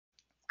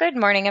Good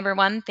morning,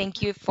 everyone.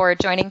 Thank you for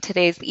joining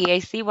today's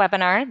EAC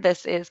webinar.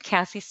 This is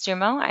Cassie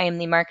Strumo. I am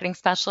the marketing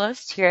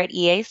specialist here at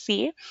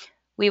EAC.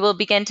 We will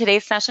begin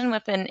today's session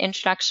with an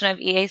introduction of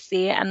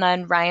EAC, and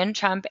then Ryan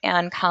Trump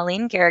and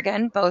Colleen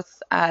Garrigan,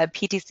 both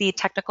PTC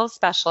technical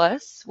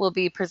specialists, will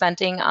be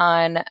presenting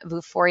on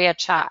Vuforia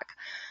Chalk.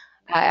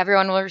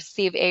 Everyone will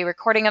receive a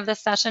recording of this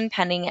session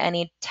pending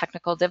any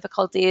technical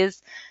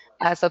difficulties.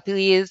 So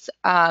please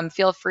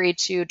feel free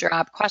to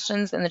drop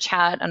questions in the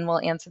chat and we'll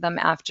answer them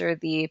after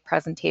the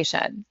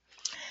presentation.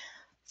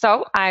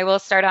 So I will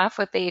start off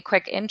with a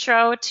quick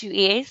intro to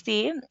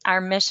EAC.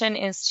 Our mission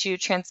is to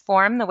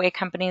transform the way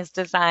companies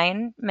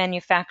design,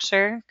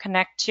 manufacture,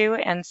 connect to,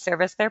 and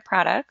service their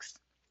products.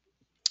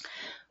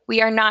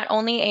 We are not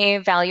only a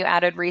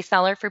value-added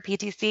reseller for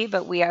PTC,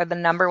 but we are the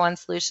 #1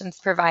 solutions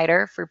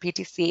provider for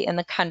PTC in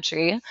the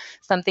country,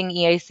 something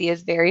EAC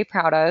is very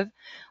proud of.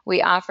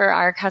 We offer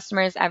our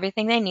customers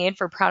everything they need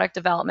for product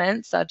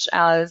development, such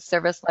as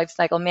service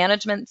lifecycle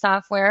management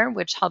software,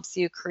 which helps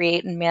you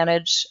create and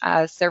manage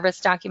service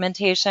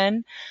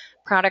documentation,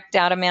 product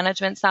data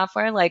management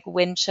software like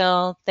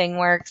Windchill,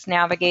 ThingWorx,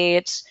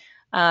 Navigate,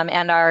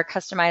 and our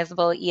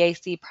customizable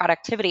EAC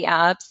productivity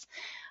apps.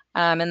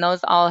 And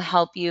those all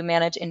help you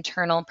manage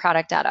internal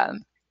product data.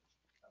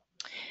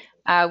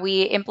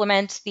 We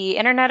implement the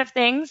Internet of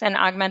Things and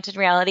augmented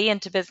reality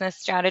into business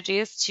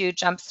strategies to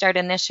jumpstart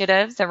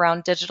initiatives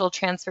around digital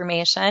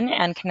transformation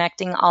and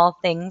connecting all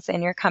things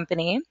in your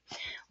company.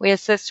 We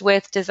assist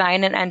with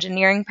design and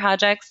engineering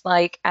projects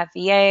like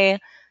FEA,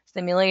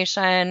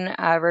 simulation,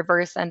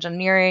 reverse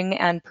engineering,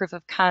 and proof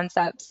of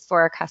concepts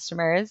for our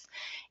customers.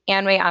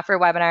 And we offer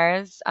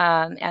webinars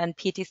and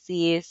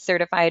PTC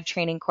certified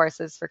training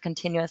courses for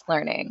continuous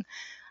learning.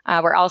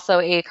 We're also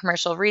a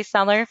commercial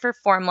reseller for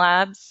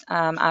Formlabs,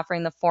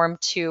 offering the Form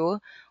 2,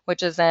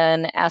 which is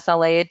an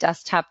SLA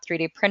desktop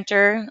 3D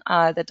printer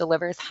that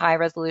delivers high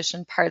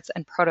resolution parts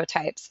and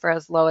prototypes for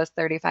as low as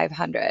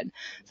 $3,500.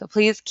 So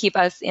please keep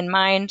us in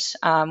mind.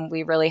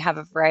 We really have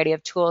a variety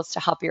of tools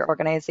to help your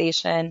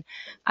organization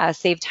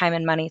save time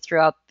and money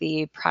throughout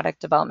the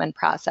product development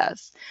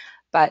process.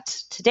 But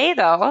today,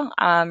 though,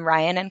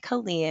 Ryan and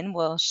Colleen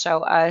will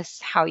show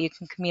us how you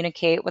can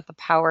communicate with the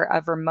power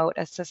of remote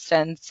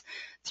assistance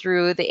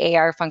through the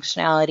AR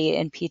functionality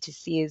in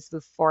PTC's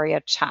Vuforia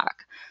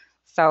Chalk.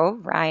 So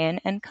Ryan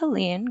and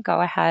Colleen,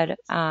 go ahead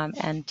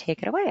and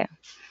take it away.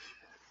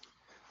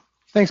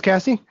 Thanks,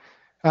 Cassie.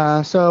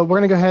 So we're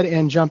going to go ahead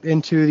and jump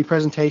into the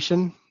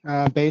presentation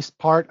based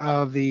part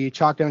of the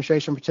Chalk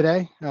demonstration for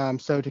today.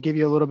 So to give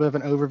you a little bit of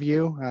an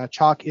overview,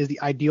 Chalk is the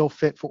ideal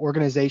fit for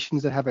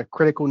organizations that have a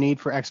critical need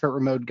for expert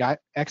remote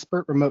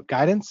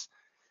guidance.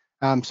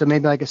 So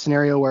maybe like a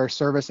scenario where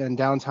service and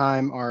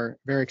downtime are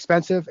very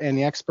expensive and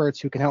the experts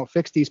who can help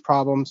fix these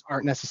problems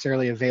aren't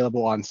necessarily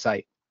available on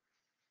site.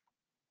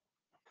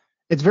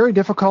 It's very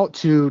difficult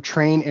to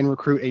train and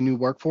recruit a new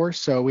workforce.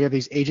 So we have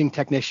these aging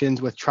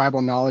technicians with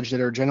tribal knowledge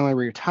that are generally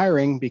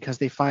retiring because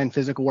they find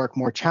physical work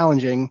more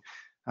challenging.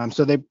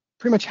 So they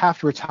pretty much have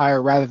to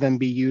retire rather than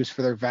be used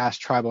for their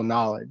vast tribal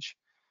knowledge.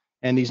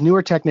 And these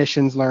newer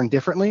technicians learn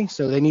differently,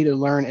 so they need to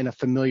learn in a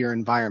familiar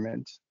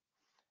environment.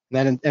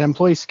 Then an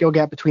employee skill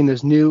gap between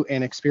those new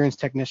and experienced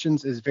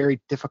technicians is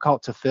very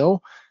difficult to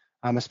fill,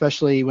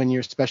 especially when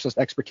your specialist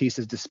expertise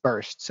is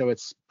dispersed. So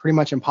it's pretty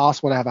much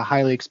impossible to have a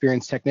highly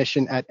experienced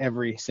technician at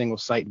every single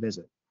site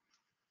visit.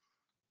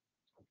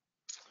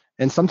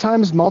 And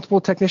sometimes multiple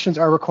technicians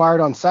are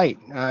required on site.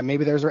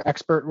 Maybe there's an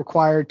expert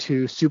required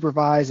to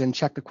supervise and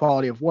check the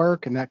quality of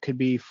work, and that could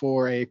be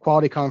for a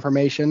quality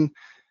confirmation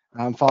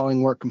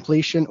following work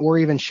completion, or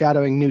even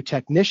shadowing new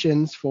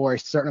technicians for a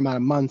certain amount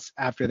of months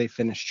after they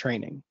finish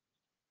training.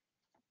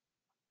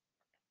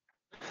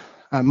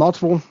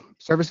 Multiple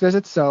service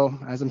visits. So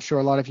as I'm sure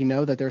a lot of you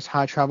know, that there's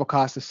high travel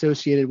costs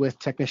associated with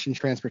technician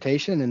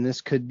transportation, and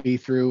this could be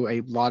through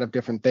a lot of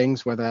different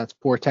things, whether that's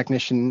poor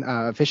technician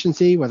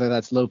efficiency, whether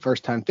that's low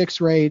first-time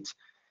fix rates,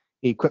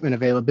 equipment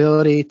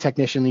availability,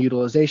 technician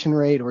utilization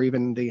rate, or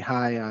even the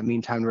high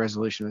mean time to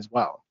resolution as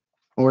well.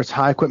 Or it's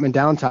high equipment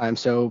downtime,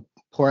 so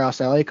poor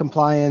SLA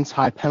compliance,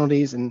 high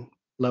penalties, and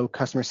low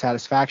customer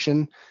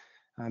satisfaction.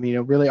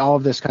 Really all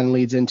of this kind of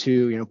leads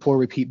into, poor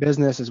repeat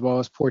business, as well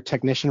as poor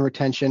technician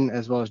retention,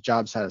 as well as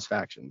job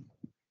satisfaction.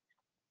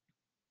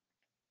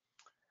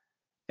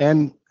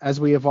 And as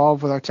we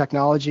evolve with our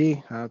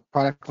technology,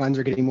 product lines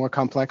are getting more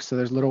complex, so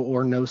there's little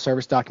or no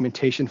service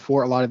documentation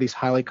for a lot of these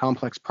highly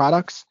complex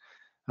products.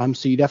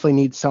 So you definitely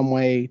need some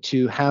way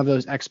to have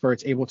those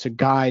experts able to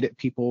guide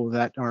people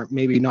that are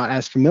maybe not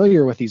as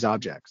familiar with these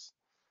objects.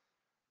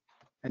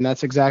 And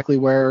that's exactly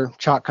where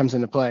Chalk comes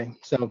into play.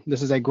 So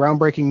this is a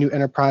groundbreaking new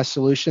enterprise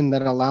solution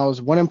that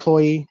allows one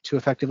employee to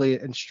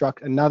effectively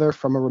instruct another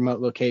from a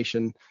remote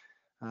location.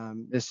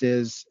 This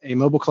is a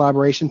mobile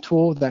collaboration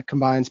tool that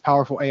combines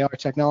powerful AR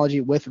technology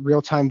with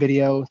real-time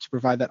video to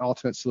provide that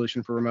ultimate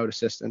solution for remote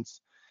assistance.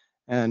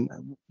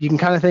 And you can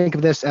kind of think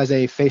of this as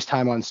a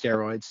FaceTime on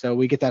steroids. So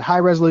we get that high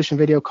resolution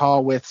video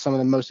call with some of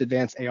the most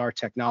advanced AR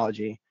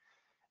technology.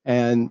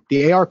 And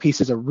the AR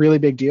piece is a really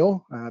big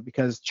deal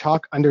because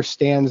Chalk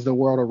understands the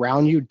world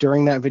around you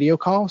during that video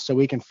call, so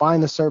we can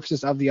find the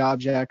surfaces of the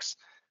objects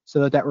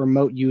so that that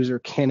remote user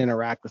can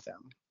interact with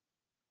them.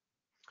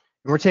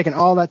 And we're taking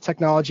all that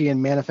technology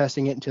and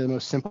manifesting it into the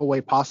most simple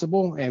way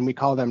possible, and we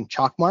call them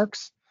chalk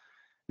marks.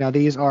 Now,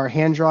 these are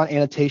hand-drawn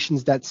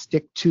annotations that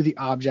stick to the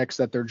objects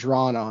that they're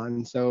drawn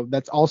on. So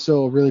that's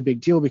also a really big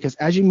deal because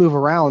as you move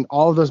around,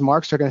 all of those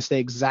marks are going to stay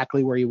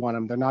exactly where you want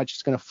them. They're not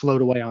just going to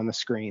float away on the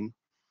screen.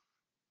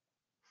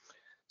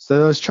 So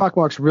those chalk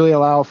marks really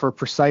allow for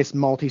precise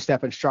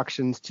multi-step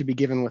instructions to be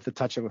given with the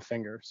touch of a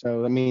finger.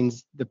 So that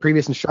means the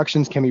previous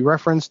instructions can be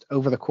referenced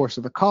over the course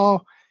of the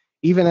call,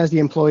 even as the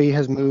employee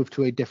has moved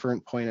to a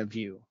different point of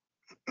view.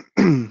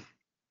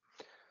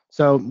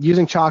 So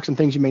using Chalk, some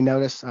things you may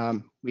notice,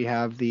 we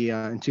have the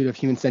intuitive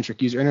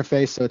human-centric user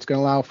interface. So it's going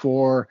to allow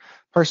for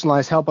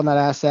personalized help on that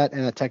asset,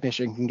 and a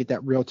technician can get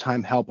that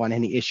real-time help on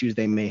any issues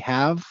they may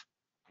have.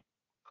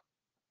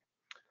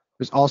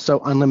 There's also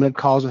unlimited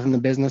calls within the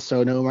business,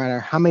 so no matter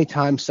how many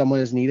times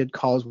someone is needed,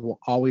 calls will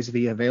always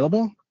be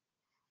available.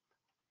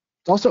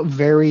 It's also a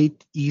very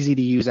easy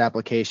to use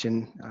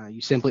application.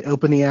 You simply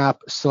open the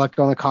app, select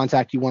on the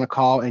contact you want to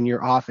call, and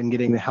you're off and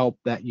getting the help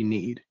that you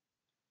need.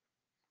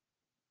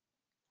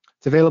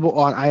 It's available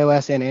on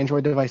iOS and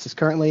Android devices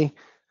currently.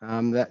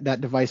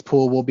 That device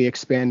pool will be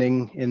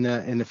expanding in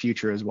the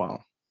future as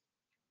well.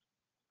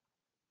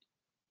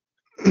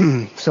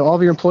 So all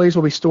of your employees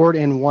will be stored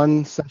in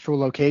one central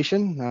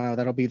location.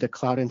 That'll be the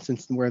cloud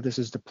instance where this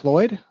is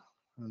deployed.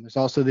 There's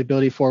also the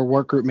ability for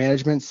work group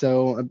management.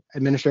 So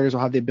administrators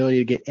will have the ability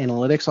to get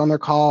analytics on their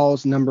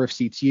calls, number of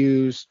seats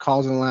used,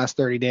 calls in the last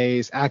 30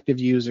 days, active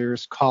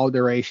users, call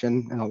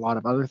duration, and a lot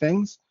of other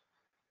things.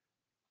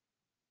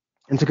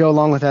 And to go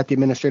along with that, the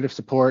administrative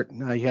support,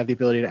 you have the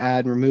ability to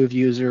add and remove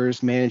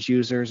users, manage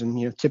users,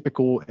 and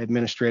typical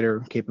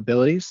administrator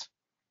capabilities.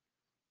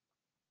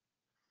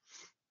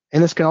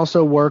 And this can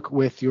also work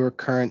with your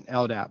current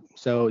LDAP.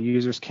 So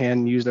users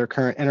can use their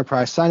current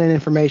enterprise sign-in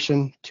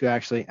information to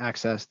actually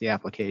access the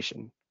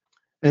application.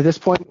 And at this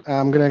point,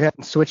 I'm going to go ahead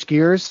and switch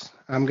gears.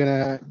 I'm going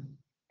to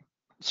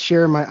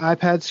share my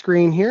iPad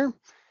screen here,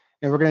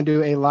 and we're going to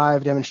do a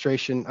live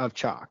demonstration of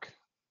Chalk.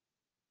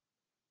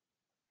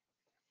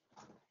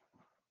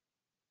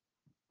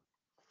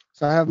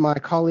 So I have my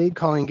colleague,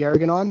 Colleen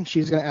Garrigan, on.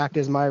 She's going to act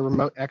as my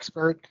remote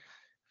expert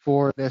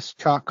for this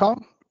Chalk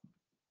call.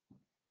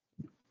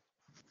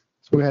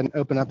 So go ahead and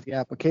open up the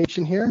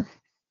application here.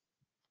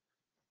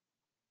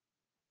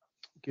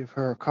 Give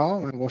her a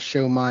call, and we'll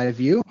show my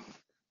view.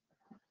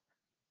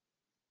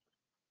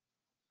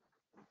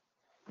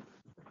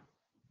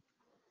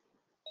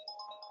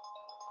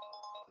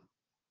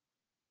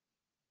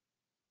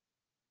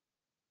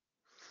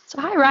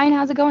 So hi, Ryan.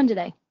 How's it going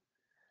today?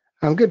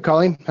 I'm good,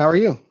 Colleen. How are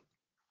you?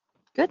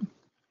 Good.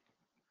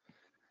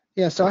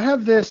 Yeah, so I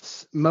have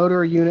this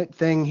motor unit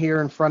thing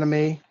here in front of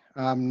me.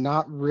 I'm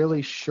not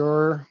really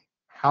sure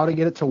how to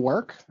get it to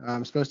work.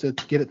 I'm supposed to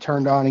get it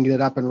turned on and get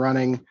it up and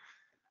running,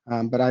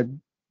 but I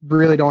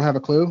really don't have a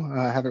clue.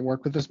 I haven't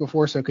worked with this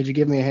before, so could you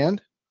give me a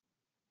hand?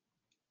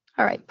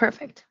 All right,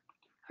 perfect.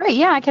 All right,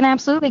 yeah, I can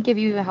absolutely give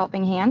you a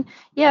helping hand.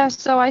 Yeah,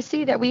 so I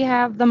see that we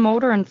have the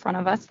motor in front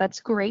of us.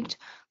 That's great.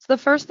 So the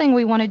first thing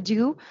we want to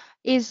do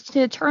is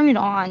to turn it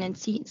on and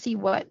see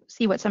what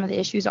some of the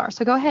issues are.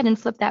 So go ahead and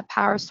flip that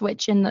power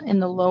switch in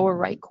the lower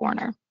right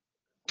corner.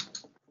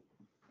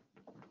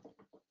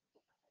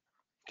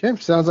 Okay,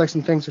 sounds like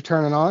some things are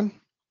turning on.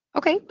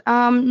 Okay,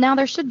 now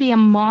there should be a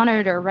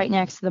monitor right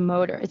next to the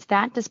motor. Is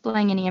that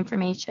displaying any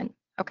information?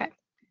 Okay.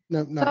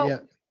 No, not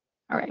yet.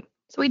 All right.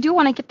 So we do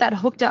want to get that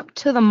hooked up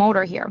to the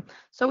motor here.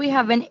 So we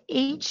have an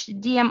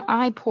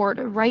HDMI port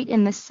right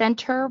in the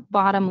center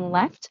bottom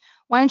left.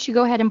 Why don't you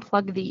go ahead and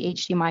plug the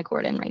HDMI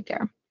cord in right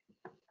there?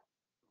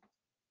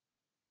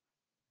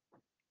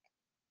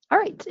 All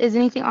right. Is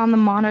anything on the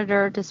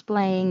monitor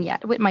displaying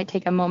yet? It might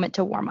take a moment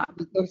to warm up.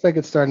 It looks like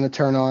it's starting to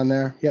turn on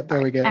there. Yep,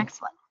 there we go.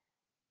 Excellent.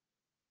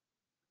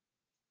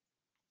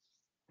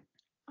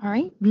 All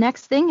right.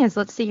 Next thing is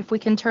let's see if we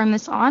can turn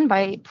this on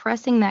by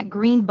pressing that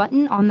green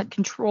button on the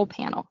control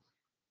panel.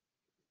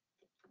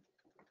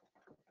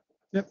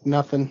 Yep,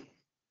 nothing.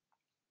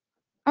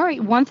 All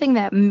right, one thing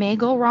that may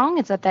go wrong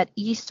is that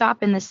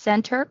e-stop in the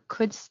center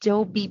could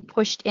still be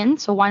pushed in.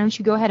 So why don't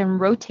you go ahead and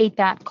rotate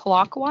that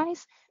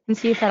clockwise and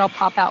see if that'll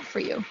pop out for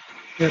you.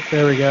 Yep,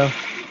 there we go.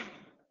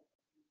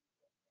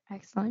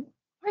 Excellent.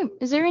 All right,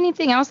 is there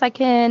anything else I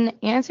can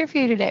answer for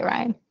you today,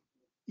 Ryan?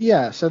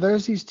 Yeah, so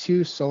there's these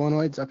two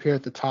solenoids up here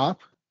at the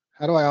top.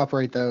 How do I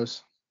operate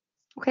those?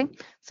 Okay,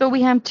 so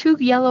we have two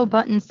yellow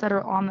buttons that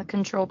are on the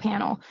control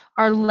panel.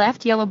 Our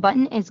left yellow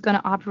button is going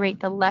to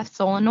operate the left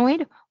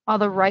solenoid, while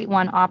the right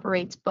one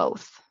operates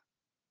both.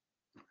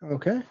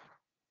 Okay.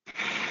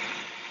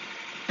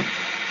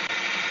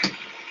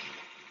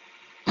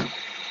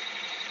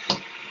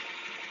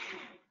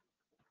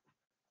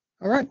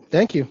 All right,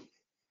 thank you.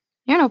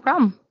 Yeah, no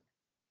problem.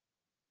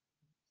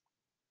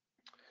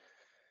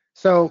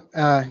 So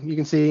you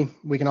can see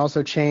we can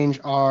also change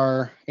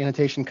our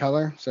annotation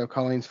color. So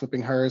Colleen's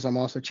flipping hers. I'm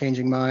also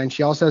changing mine.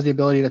 She also has the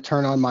ability to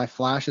turn on my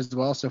flash as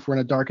well. So if we're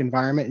in a dark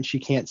environment and she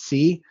can't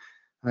see,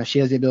 she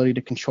has the ability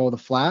to control the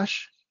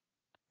flash.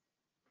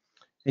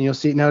 And you'll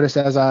see, notice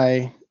as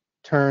I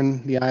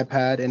turn the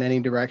iPad in any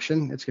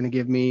direction, it's going to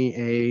give me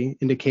a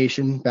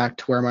indication back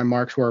to where my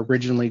marks were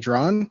originally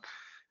drawn,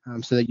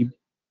 so that you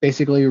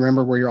basically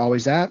remember where you're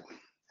always at.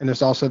 And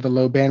there's also the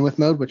low bandwidth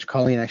mode, which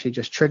Colleen actually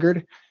just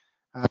triggered.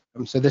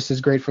 So this is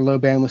great for low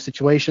bandwidth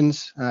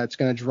situations. It's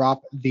going to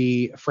drop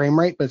the frame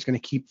rate, but it's going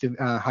to keep the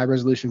high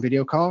resolution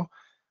video call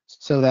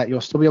so that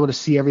you'll still be able to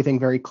see everything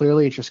very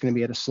clearly. It's just going to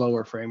be at a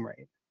slower frame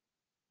rate.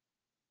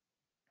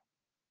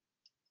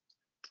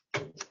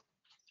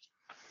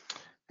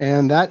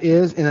 And that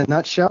is, in a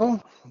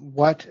nutshell,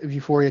 what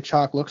Vuforia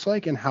Chalk looks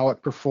like and how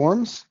it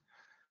performs.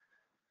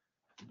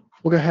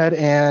 We'll go ahead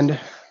and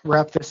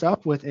wrap this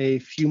up with a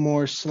few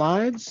more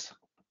slides.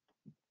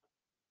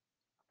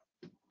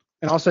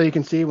 And also you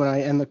can see when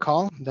I end the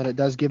call that it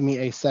does give me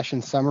a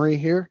session summary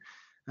here.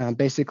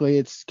 Basically,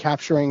 it's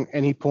capturing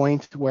any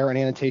point where an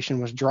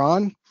annotation was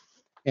drawn,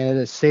 and it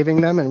is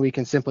saving them, and we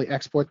can simply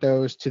export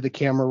those to the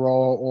camera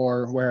roll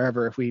or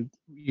wherever. If we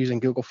using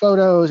Google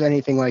Photos,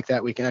 anything like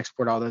that, we can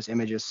export all those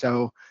images.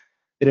 So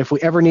that if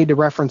we ever need to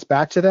reference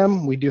back to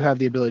them, we do have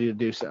the ability to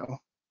do so.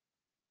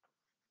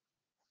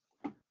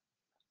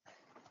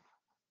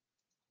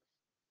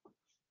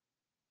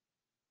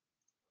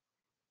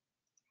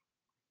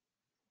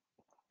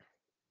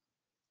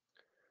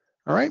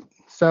 All right,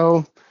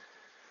 so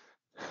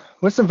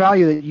what's some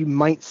value that you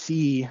might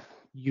see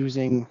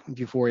using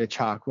Vuforia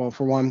Chalk? Well,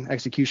 for one,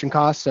 execution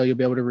costs, so you'll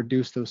be able to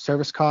reduce those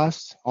service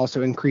costs,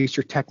 also increase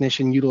your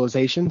technician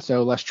utilization,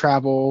 so less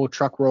travel,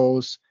 truck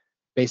rolls,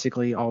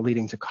 basically all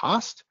leading to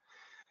cost.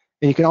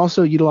 And you can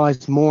also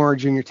utilize more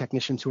junior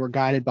technicians who are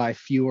guided by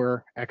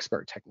fewer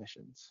expert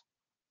technicians.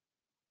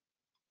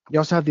 You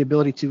also have the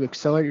ability to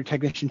accelerate your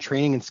technician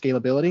training and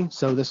scalability.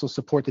 So this will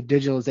support the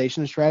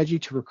digitalization strategy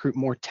to recruit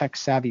more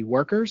tech-savvy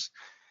workers.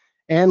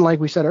 And like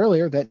we said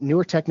earlier, that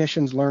newer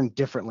technicians learn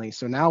differently.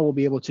 So now we'll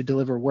be able to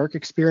deliver work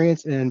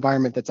experience in an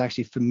environment that's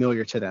actually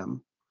familiar to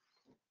them.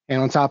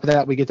 And on top of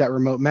that, we get that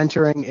remote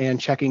mentoring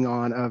and checking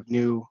on of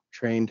new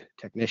trained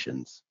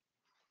technicians.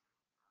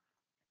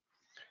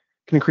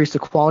 Can increase the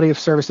quality of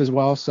service as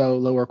well, so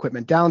lower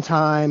equipment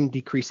downtime,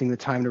 decreasing the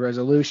time to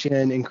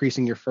resolution,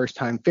 increasing your first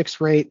time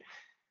fix rate,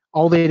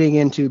 all leading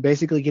into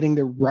basically getting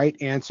the right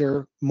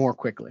answer more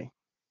quickly.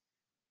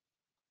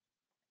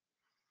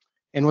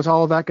 And what's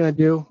all of that going to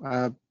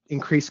do?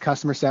 Increase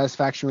customer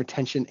satisfaction,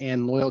 retention,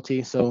 and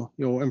loyalty. So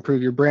you'll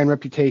improve your brand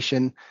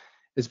reputation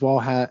as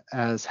well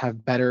as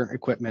have better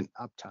equipment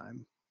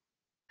uptime.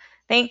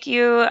 Thank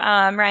you,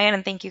 Ryan,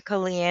 and thank you,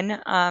 Colleen,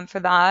 for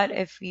that.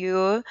 If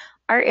you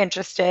are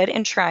interested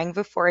in trying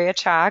Vuforia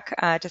Chalk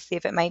to see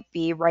if it might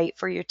be right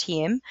for your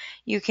team,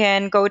 you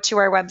can go to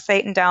our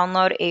website and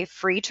download a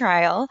free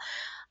trial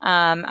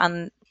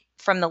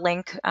from the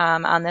link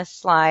on this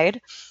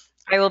slide.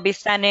 I will be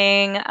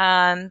sending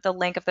the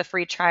link of the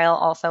free trial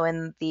also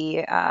in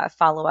the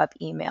follow-up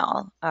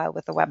email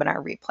with the webinar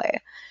replay.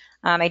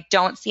 I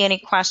don't see any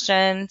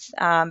questions,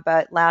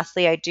 but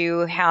lastly, I do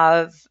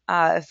have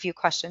a few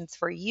questions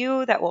for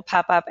you that will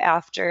pop up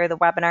after the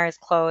webinar is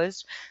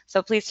closed.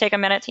 So please take a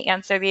minute to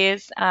answer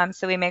these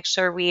so we make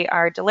sure we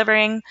are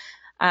delivering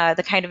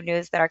the kind of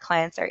news that our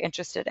clients are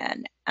interested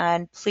in.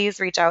 And please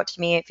reach out to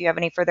me if you have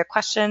any further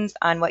questions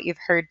on what you've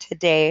heard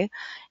today.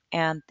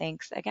 And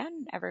thanks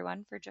again,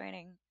 everyone, for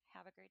joining.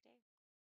 Have a great day.